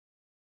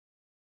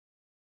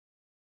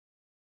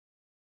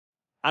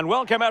And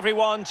welcome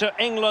everyone to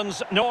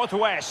England's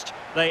Northwest.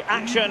 The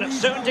action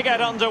soon to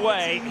get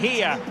underway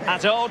here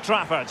at Old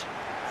Trafford.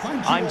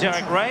 I'm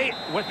Derek Ray.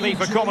 With me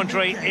for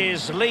commentary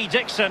is Lee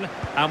Dixon,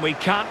 and we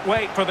can't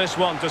wait for this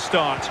one to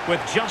start with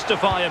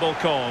justifiable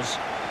cause.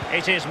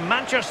 It is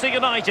Manchester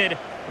United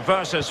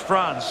versus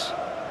France.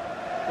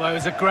 Well, it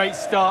was a great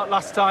start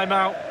last time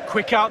out.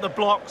 Quick out the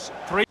blocks.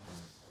 Three.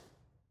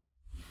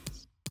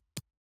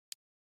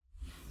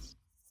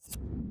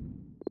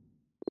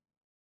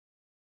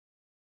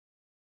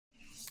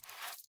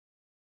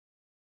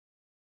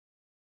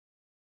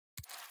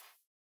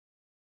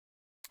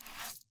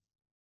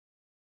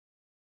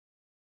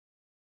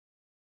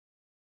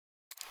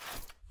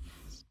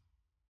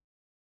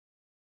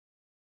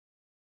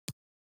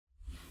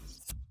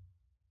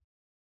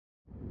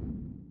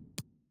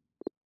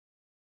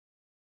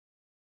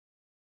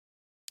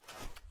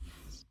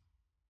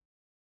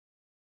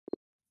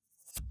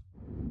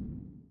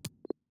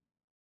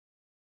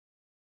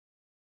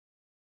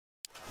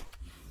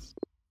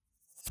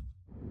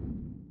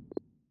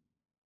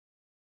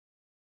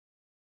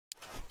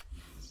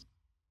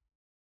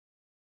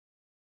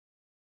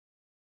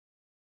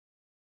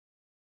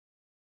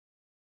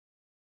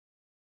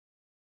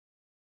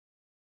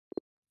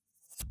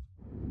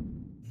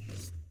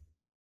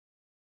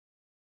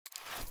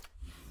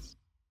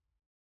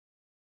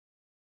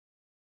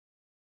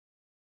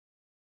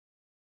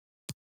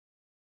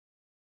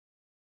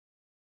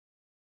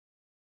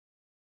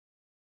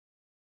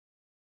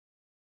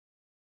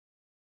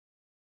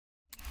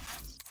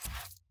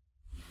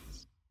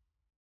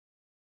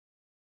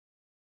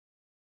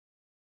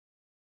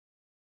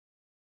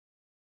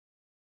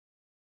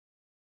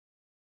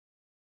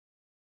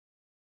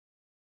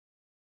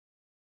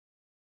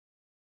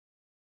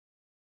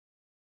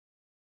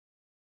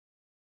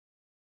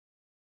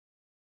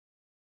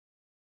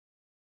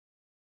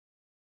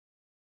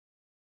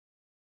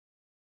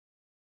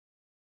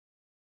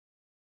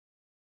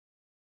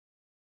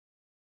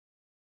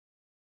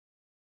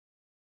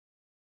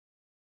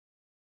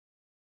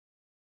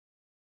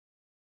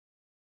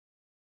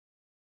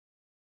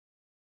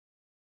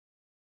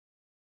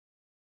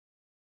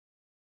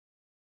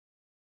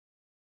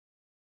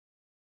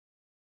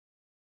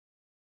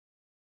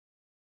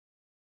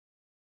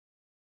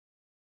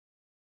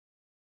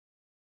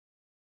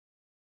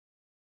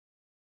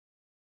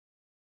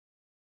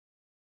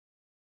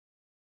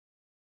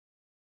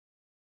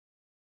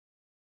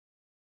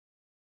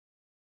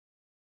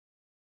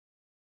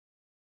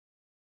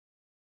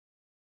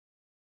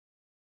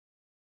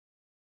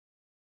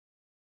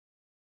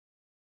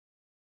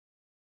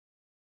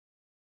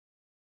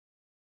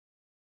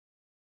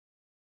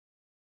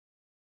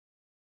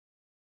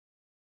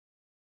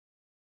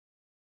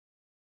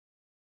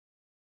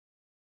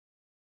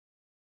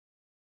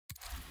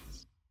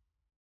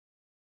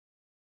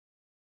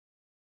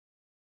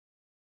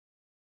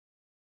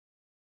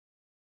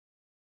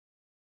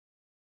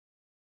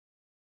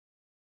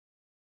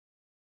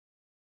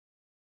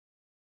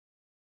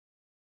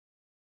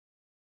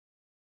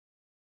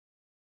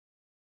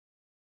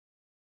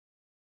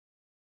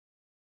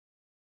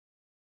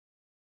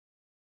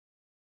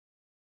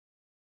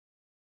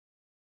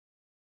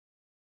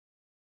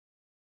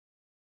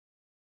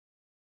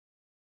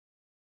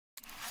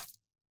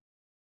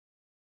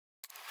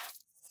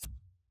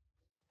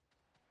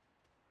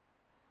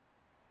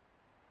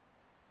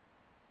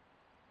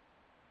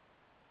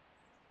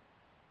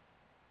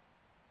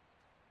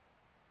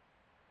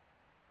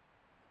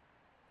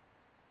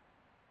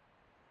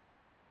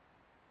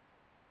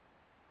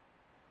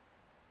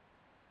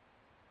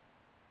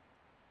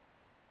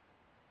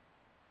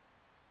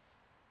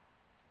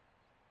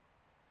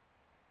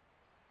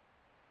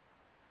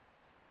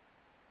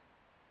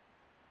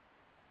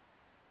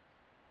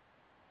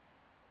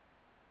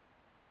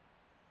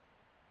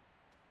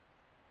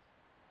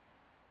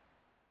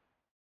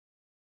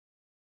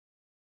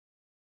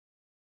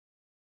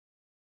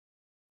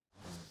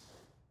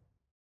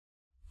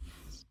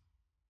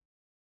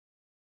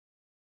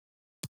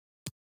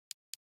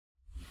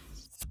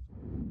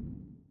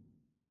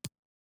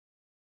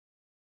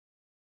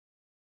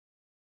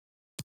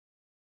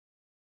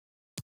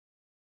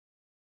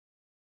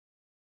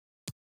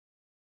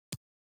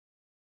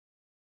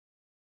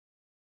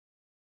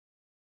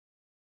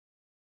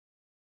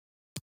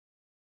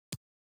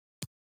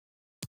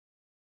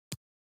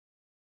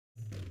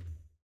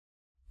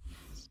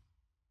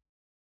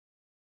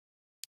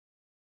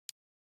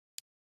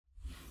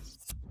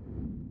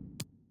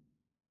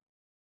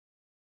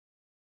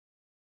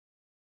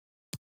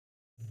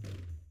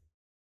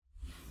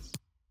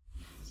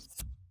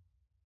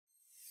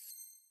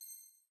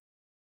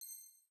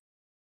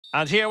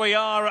 And here we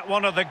are at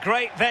one of the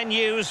great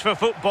venues for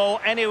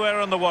football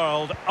anywhere in the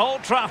world,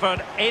 Old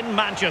Trafford in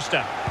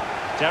Manchester.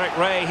 Derek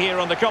Ray here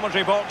on the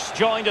commentary box,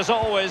 joined as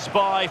always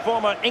by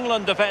former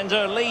England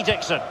defender Lee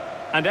Dixon.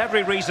 And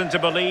every reason to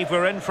believe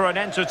we're in for an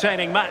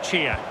entertaining match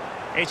here.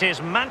 It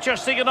is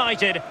Manchester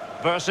United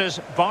versus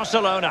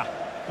Barcelona.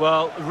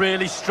 Well,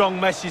 really strong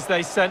message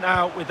they sent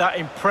out with that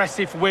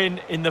impressive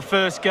win in the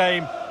first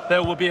game.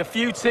 There will be a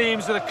few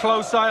teams with a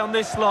close eye on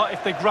this lot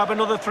if they grab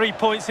another 3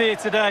 points here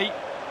today.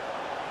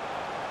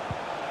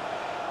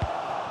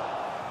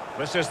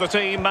 This is the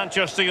team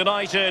Manchester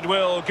United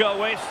will go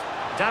with.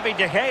 David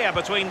De Gea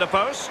between the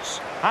posts.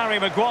 Harry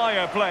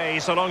Maguire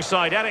plays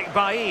alongside Eric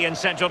Bailly in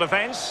central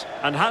defence.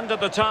 And handed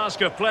the task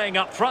of playing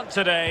up front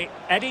today,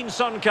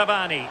 Edinson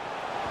Cavani.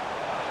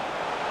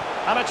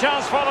 And a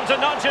chance for them to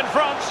nudge in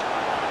front.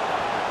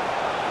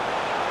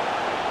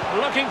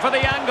 Looking for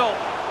the angle.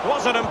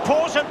 Was an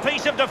important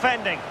piece of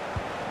defending.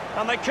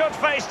 And they could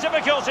face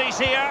difficulties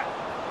here.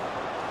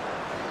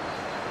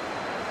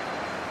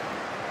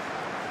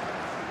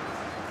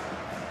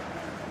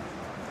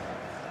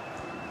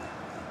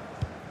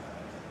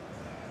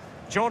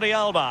 Jordi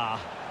Alba.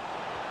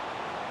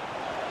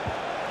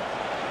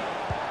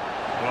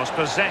 Lost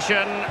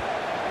possession.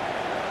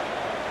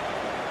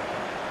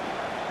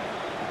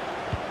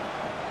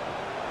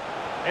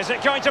 Is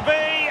it going to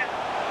be?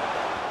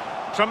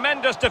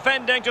 Tremendous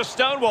defending to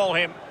stonewall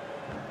him.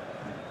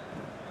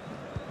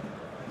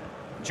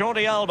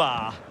 Jordi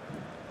Alba.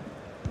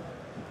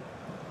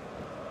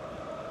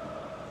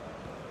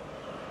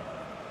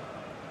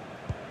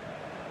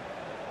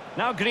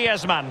 Now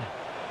Griezmann.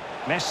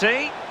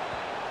 Messi.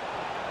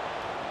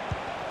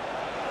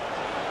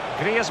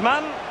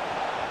 Griezmann.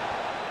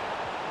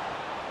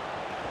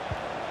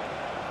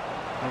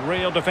 A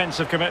real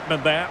defensive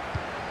commitment there.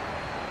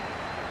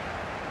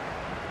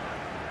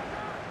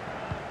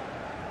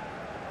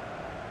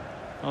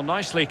 Well,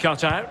 nicely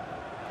cut out.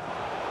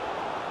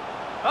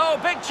 Oh,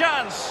 big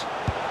chance.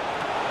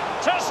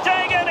 Ter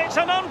Stegen, it's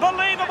an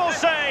unbelievable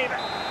save.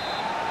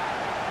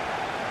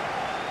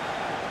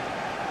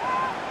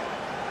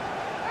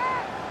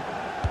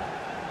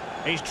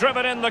 He's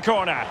driven in the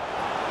corner.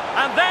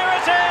 And there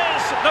it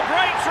is, the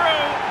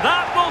breakthrough.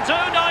 That will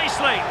do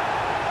nicely.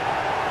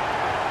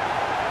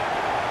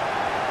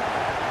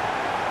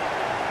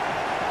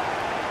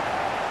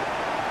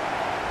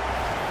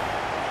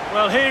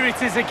 Well, here it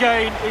is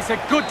again. It's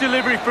a good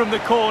delivery from the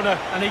corner,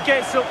 and he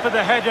gets up for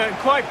the header, and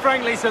quite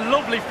frankly, it's a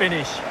lovely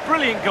finish.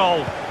 Brilliant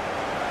goal.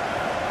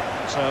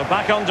 So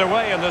back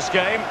underway in this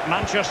game,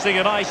 Manchester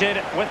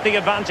United with the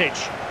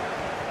advantage.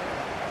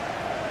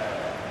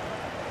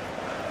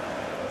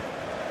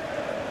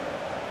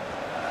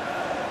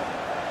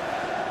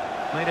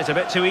 Made it a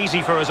bit too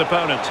easy for his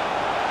opponent.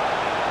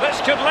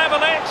 This could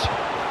level it.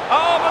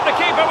 Oh, but the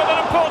keeper with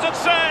an important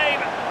save.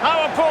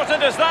 How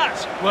important is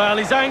that? Well,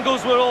 his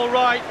angles were all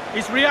right.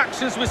 His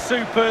reactions were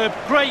superb.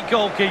 Great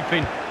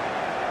goalkeeping.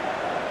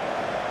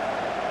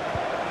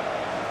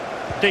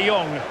 De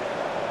Jong.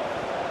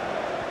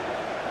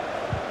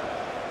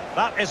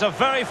 That is a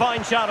very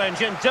fine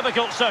challenge in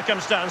difficult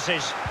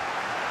circumstances.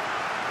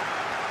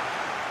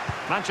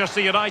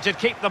 Manchester United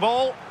keep the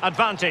ball.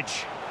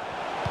 Advantage.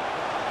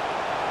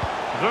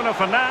 Bruno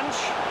Fernandes.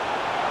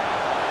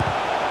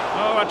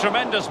 Oh, a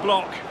tremendous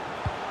block.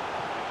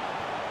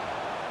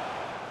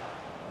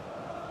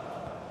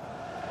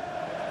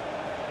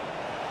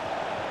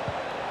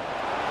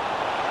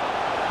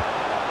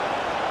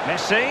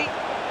 Messi.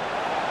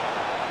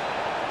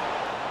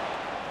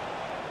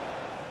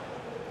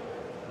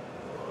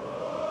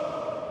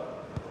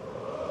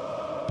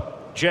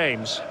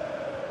 James.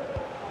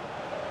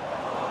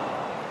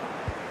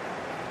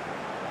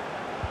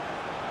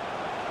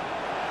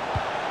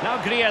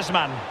 Now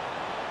Griezmann.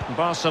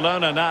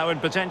 Barcelona now in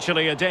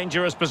potentially a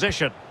dangerous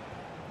position.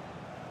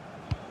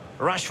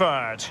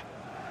 Rashford.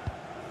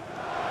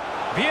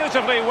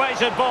 Beautifully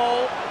weighted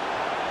ball.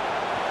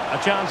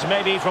 A chance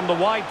maybe from the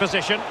wide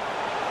position.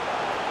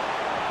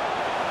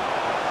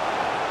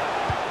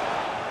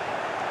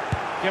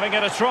 Giving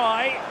it a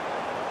try.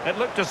 It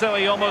looked as though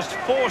he almost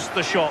forced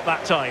the shot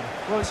that time.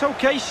 Well, it's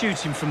okay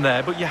shooting from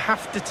there, but you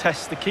have to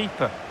test the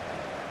keeper.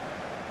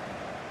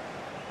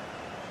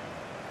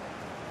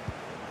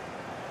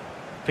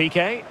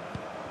 Piqué.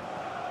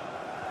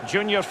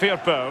 Junior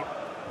Firpo.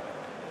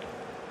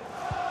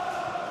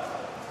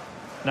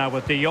 Now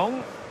with De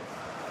Jong.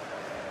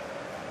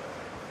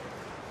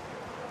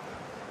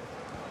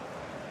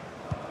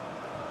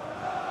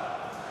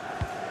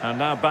 And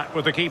now back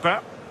with the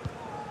keeper.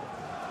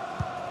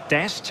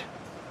 Dest.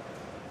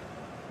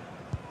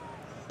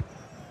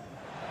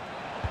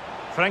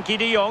 Frankie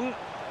De Jong.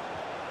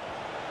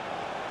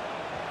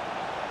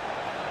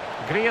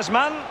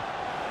 Griezmann.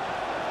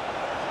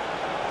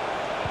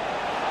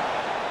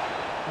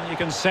 You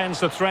can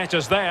sense the threat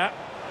is there.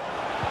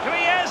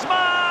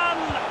 Griezmann!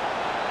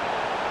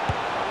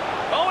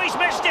 Oh, he's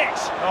missed it!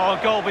 Oh,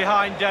 goal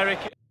behind, Derek.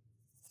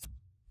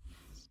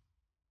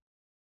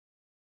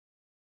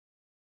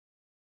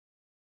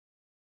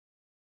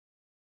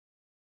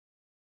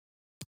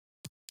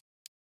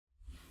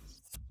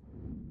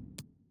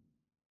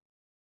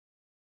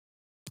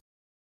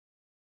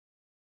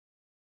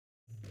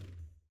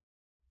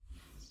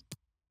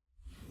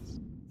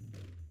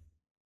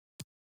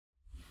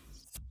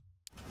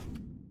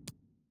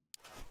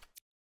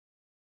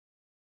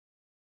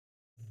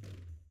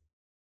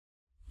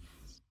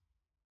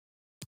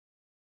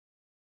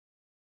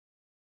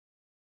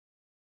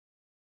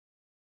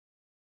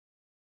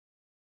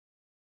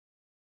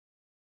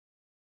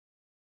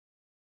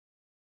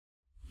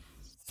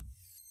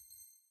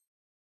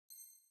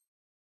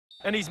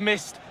 And he's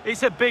missed.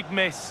 It's a big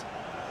miss.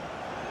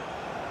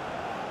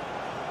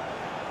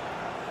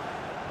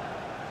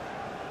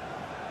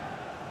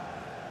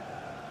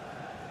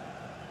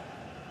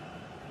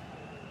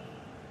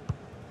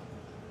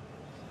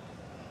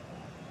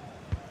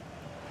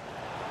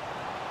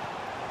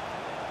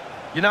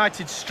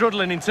 United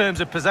struggling in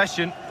terms of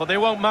possession, but they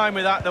won't mind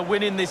with that. They're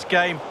winning this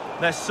game.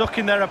 They're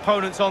sucking their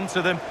opponents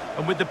onto them,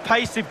 and with the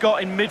pace they've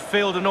got in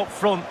midfield and up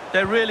front,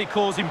 they're really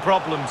causing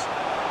problems.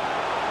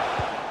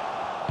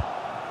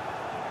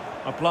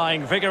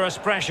 Applying vigorous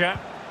pressure.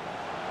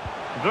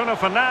 Bruno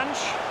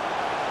Fernandes.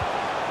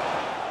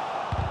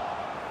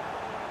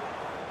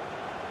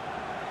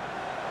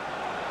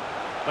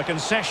 The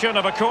concession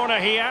of a corner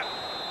here.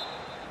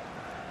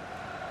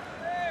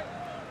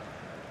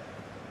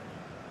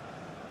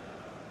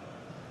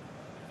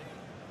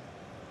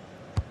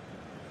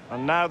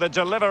 And now the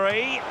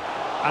delivery,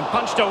 and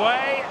punched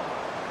away.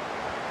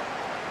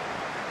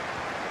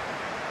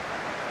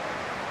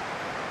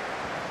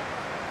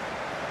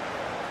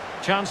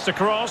 Chance to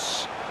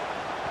cross.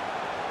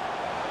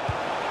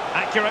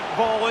 Accurate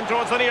ball in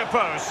towards the near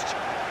post.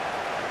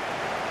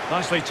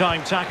 Nicely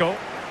timed tackle.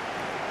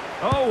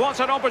 Oh,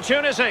 what an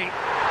opportunity.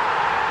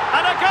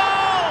 And a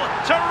goal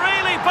to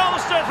really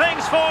bolster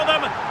things for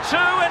them. 2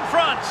 in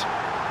front.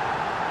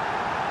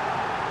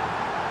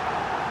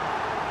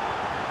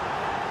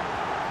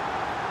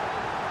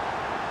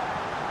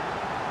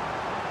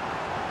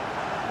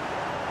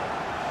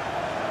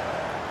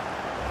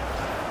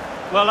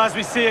 Well, as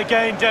we see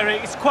again,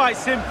 Derek, it's quite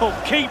simple.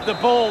 Keep the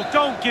ball,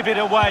 don't give it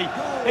away.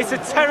 It's a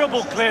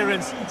terrible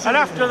clearance, and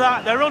after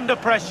that, they're under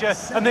pressure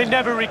and they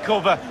never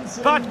recover.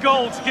 Bad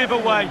goal to give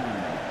away.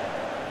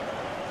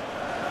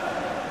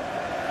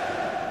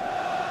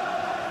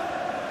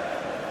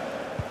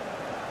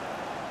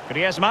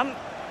 Griezmann.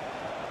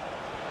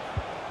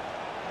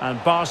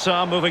 And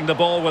Barca moving the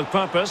ball with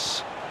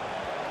purpose.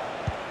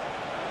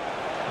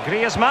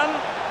 Griezmann.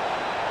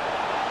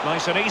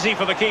 Nice and easy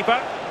for the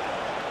keeper.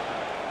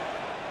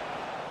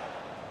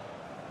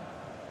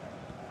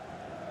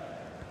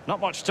 Not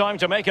much time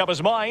to make up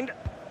his mind.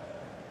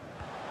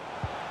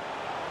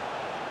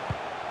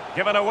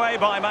 Given away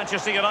by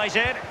Manchester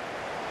United.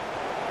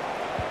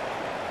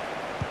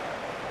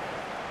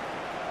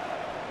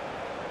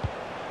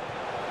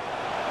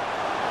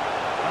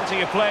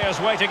 Plenty of players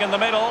waiting in the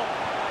middle.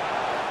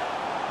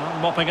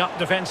 And mopping up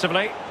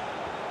defensively.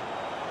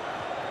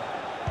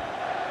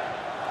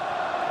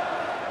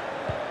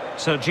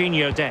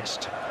 Serginho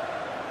Dest.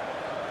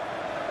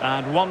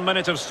 And 1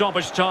 minute of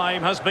stoppage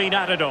time has been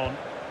added on.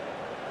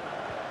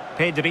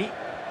 Pedri.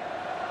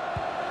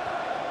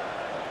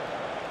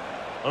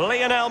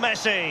 Lionel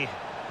Messi.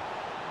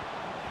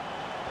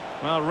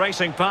 Well,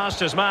 racing past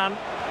his man.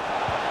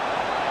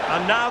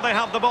 And now they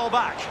have the ball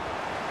back.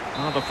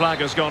 Well, the flag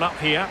has gone up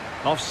here.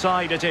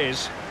 Offside it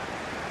is.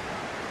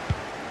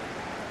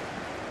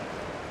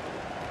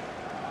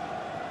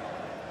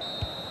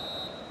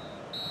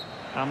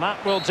 And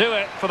that will do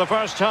it for the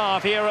first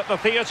half here at the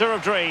Theatre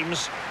of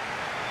Dreams.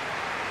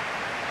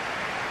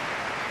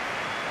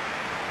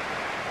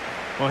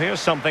 Well,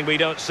 here's something we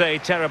don't say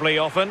terribly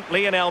often.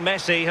 Lionel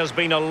Messi has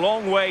been a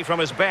long way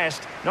from his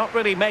best, not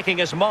really making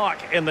his mark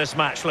in this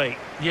match, Lee.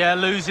 Yeah,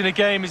 losing a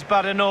game is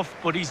bad enough,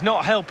 but he's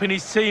not helping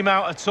his team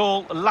out at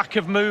all. Lack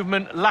of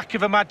movement, lack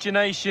of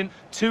imagination,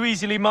 too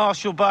easily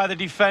marshalled by the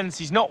defence.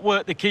 He's not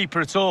worked the keeper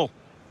at all.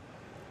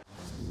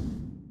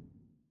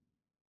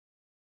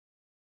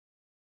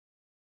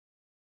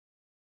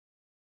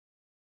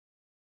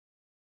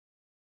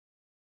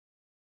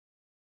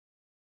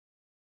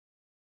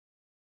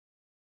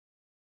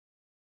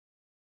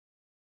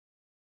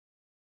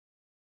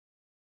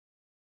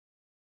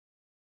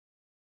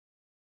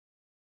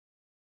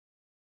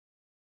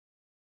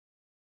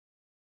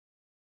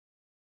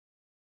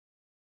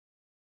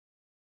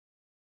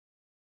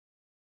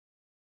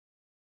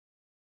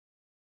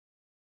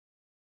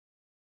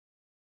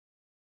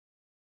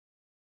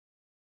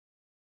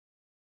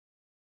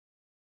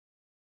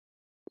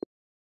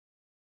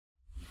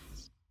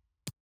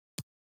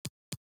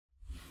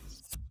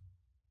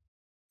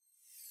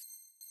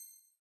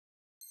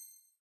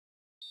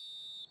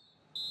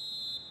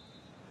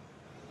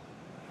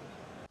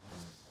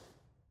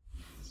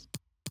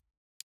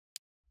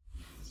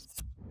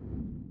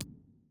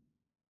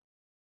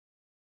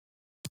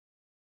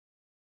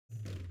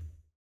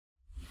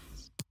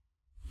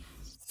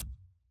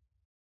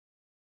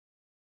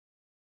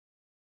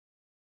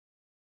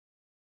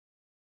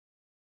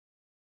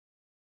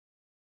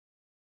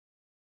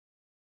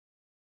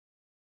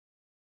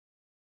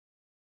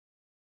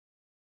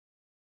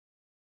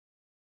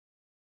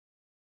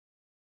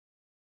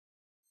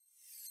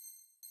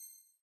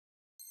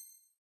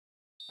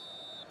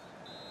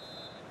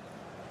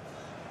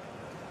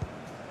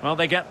 Well,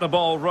 they get the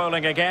ball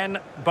rolling again.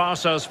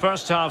 Barca's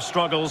first half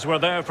struggles were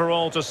there for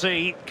all to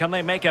see. Can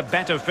they make a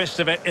better fist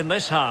of it in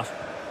this half?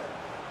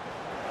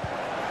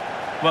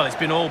 Well, it's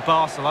been all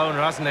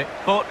Barcelona, hasn't it?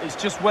 But it's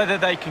just whether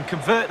they can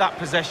convert that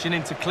possession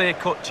into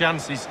clear-cut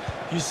chances.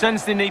 You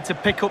sense they need to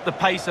pick up the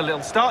pace a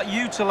little, start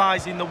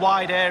utilising the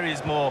wide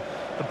areas more.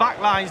 The back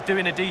line's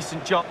doing a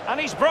decent job.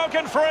 And he's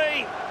broken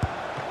free.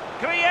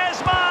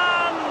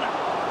 Griezmann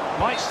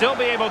might still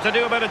be able to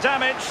do a bit of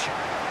damage.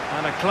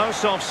 And a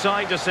close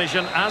offside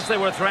decision as they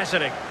were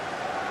threatening.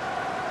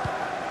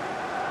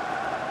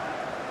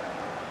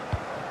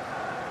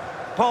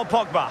 Paul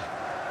Pogba.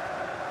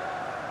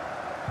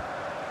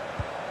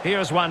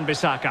 Here's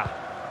Wan-Bissaka.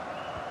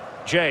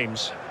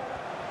 James.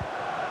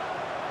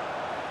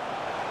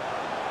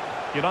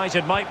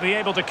 United might be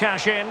able to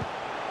cash in.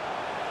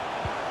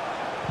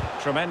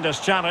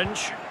 Tremendous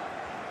challenge.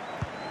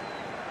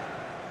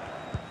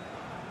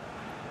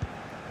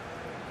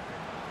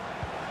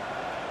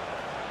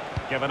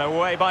 Given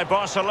away by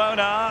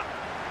Barcelona.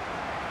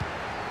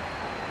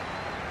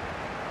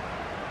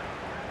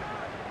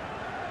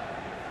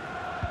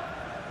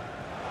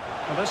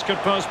 Well, this could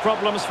pose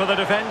problems for the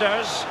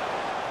defenders.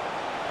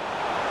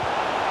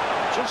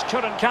 Just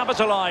couldn't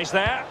capitalise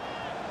there.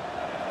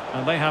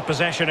 And they have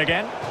possession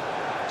again.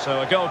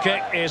 So a goal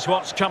kick is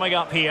what's coming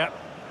up here.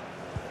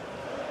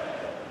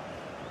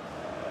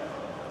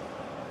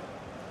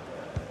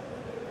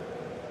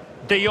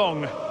 De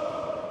Jong.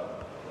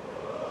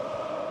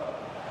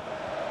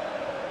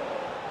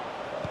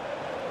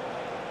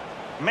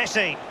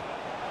 Messi.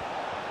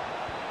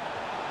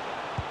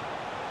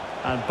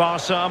 And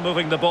Barca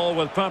moving the ball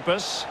with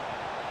purpose.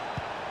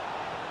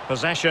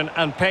 Possession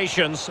and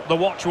patience, the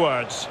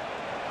watchwords.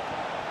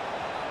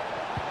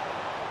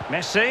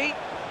 Messi.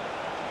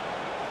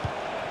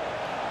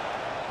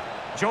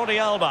 Jordi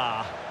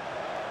Alba.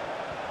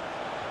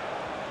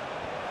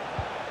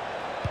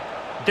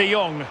 De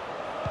Jong.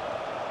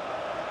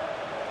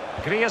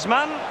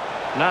 Griezmann.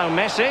 Now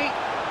Messi.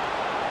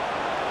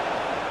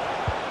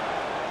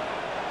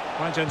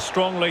 Went in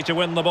strongly to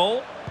win the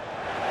ball.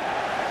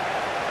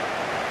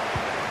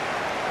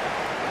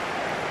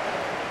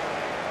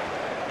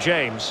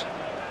 James.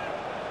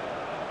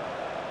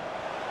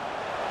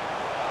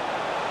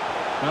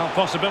 Well,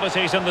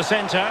 possibilities in the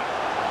centre.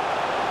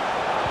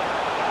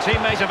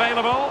 Teammate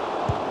available.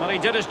 Well, he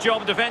did his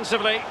job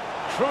defensively.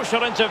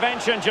 Crucial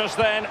intervention just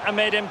then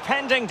amid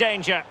impending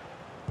danger.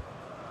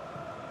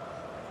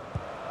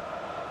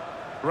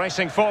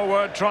 Racing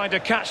forward, trying to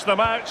catch them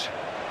out.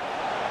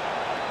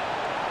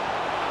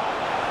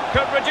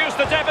 Could reduce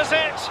the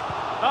deficit.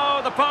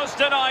 Oh, the post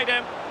denied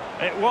him.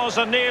 It was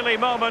a nearly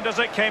moment as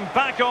it came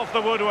back off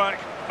the woodwork.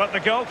 But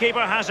the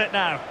goalkeeper has it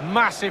now.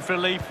 Massive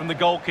relief from the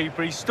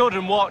goalkeeper. He stood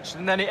and watched,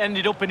 and then it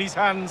ended up in his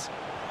hands.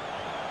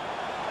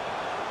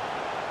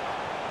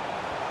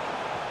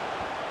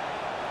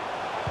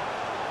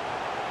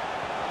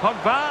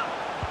 Pogba.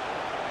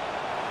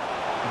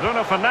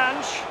 Bruno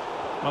Fernandes.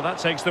 Well, that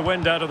takes the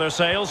wind out of their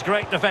sails.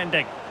 Great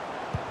defending.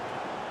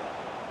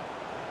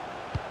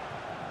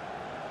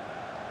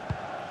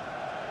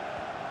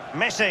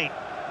 Messi.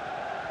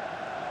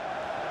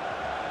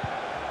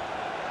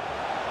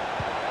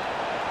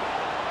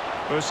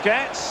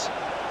 Busquets.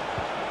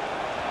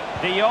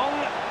 De Jong.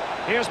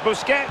 Here's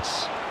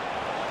Busquets.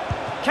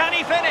 Can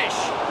he finish?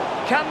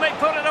 Can they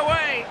put it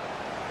away?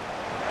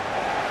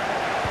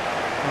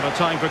 Not a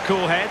time for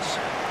cool heads.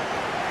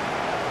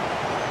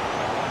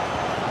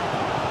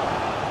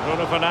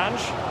 Bruno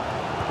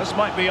Fernandes. This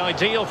might be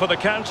ideal for the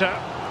counter.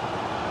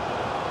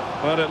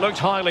 Well, it looked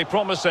highly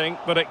promising,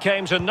 but it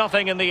came to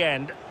nothing in the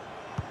end.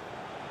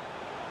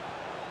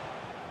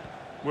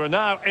 We're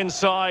now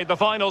inside the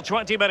final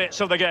 20 minutes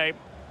of the game.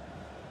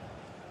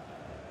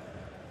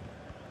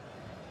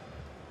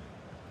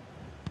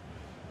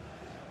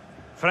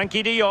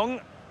 Frankie de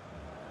Jong.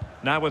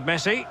 Now with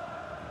Messi.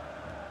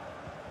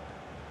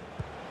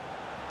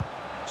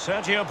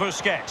 Sergio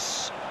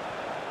Busquets.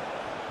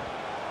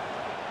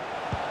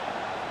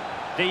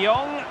 De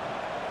Jong.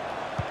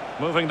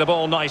 Moving the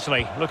ball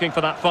nicely, looking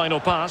for that final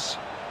pass.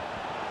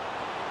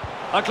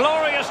 A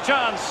glorious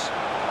chance.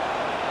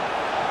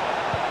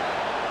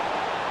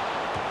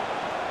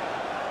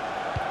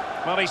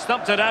 Well, he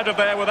stumped it out of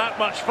there without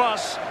much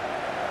fuss.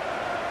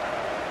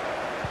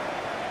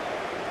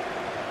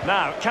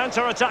 Now,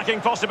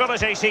 counter-attacking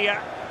possibilities here.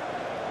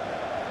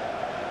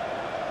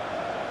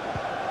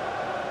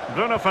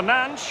 Bruno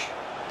Fernandes.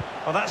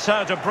 Well, that's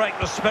how to break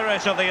the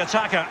spirit of the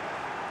attacker.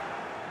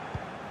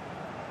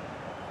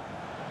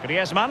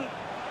 Griezmann.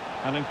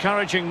 An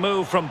encouraging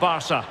move from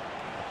Barca.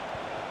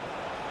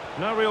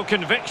 No real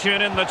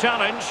conviction in the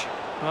challenge.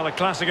 Well, a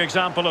classic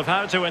example of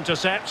how to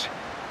intercept.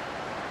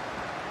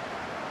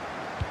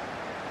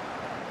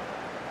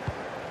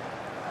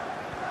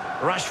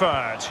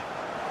 Rashford.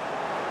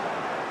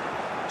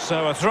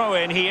 So a throw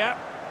in here.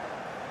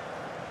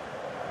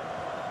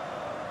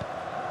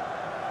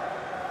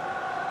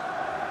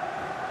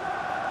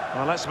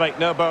 Well, let's make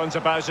no bones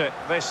about it.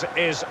 This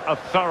is a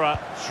thorough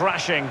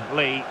thrashing,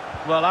 Lee.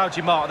 Well, how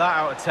do you mark that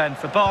out of 10?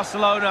 For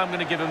Barcelona, I'm going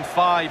to give them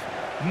 5.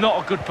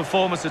 Not a good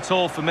performance at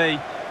all for me.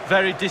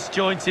 Very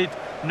disjointed,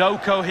 no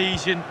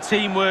cohesion,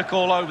 teamwork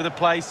all over the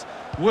place.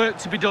 Work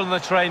to be done on the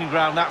training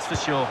ground, that's for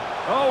sure.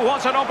 Oh,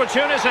 what an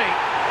opportunity.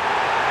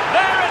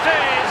 There it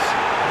is.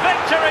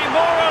 Victory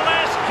more or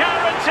less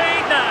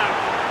guaranteed now.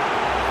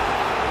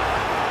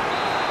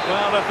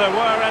 Well, if there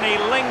were any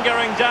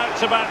lingering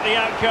doubts about the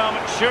outcome,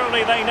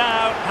 surely they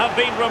now have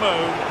been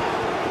removed.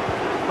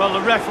 Well,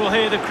 the ref will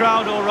hear the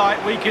crowd all right.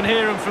 We can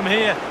hear him from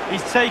here.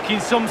 He's taking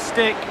some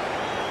stick.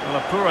 Well,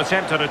 a poor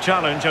attempt at a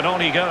challenge, and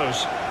on he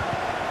goes.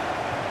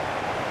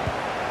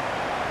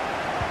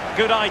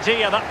 Good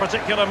idea, that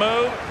particular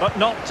move, but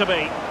not to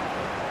be.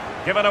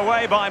 Given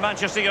away by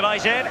Manchester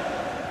United.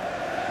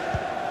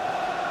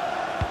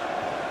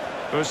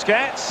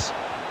 Busquets.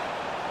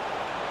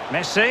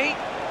 Messi.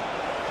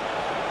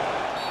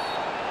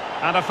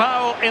 And a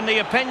foul in the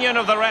opinion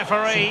of the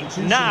referee.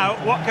 Now,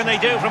 what can they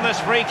do from this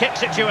free kick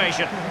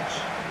situation?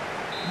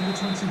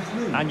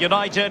 And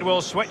United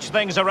will switch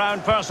things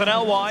around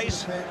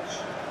personnel-wise.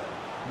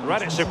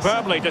 Read it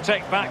superbly to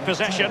take back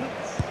possession.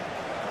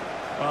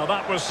 Well,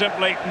 that was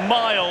simply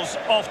miles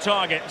off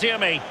target, dear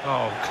me.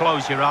 Oh,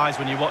 close your eyes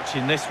when you're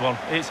watching this one.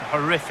 It's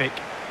horrific.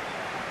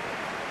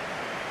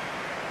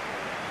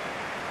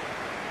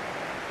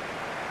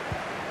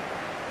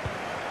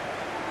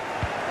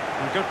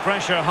 And good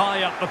pressure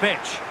high up the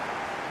pitch.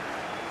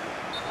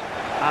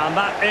 And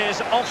that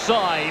is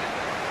offside.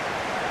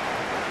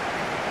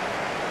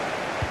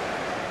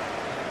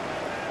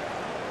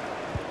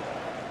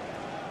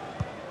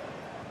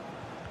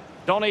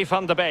 Donny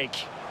van de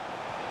Beek.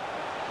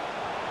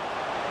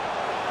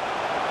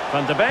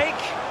 Van de Beek.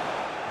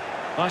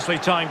 Nicely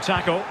timed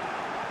tackle.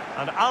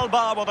 And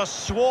Alba with a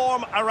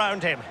swarm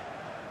around him.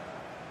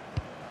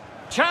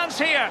 Chance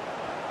here.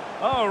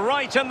 Oh,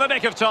 right in the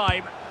nick of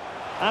time.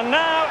 And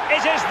now it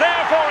is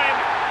there for him.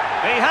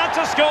 He had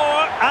to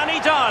score, and he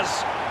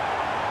does.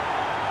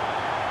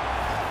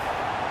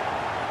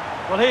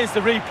 Well, here's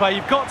the replay.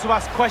 You've got to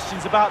ask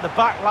questions about the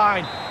back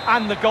line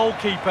and the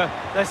goalkeeper.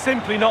 They're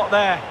simply not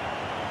there.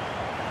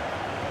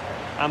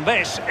 And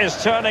this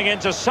is turning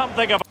into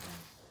something of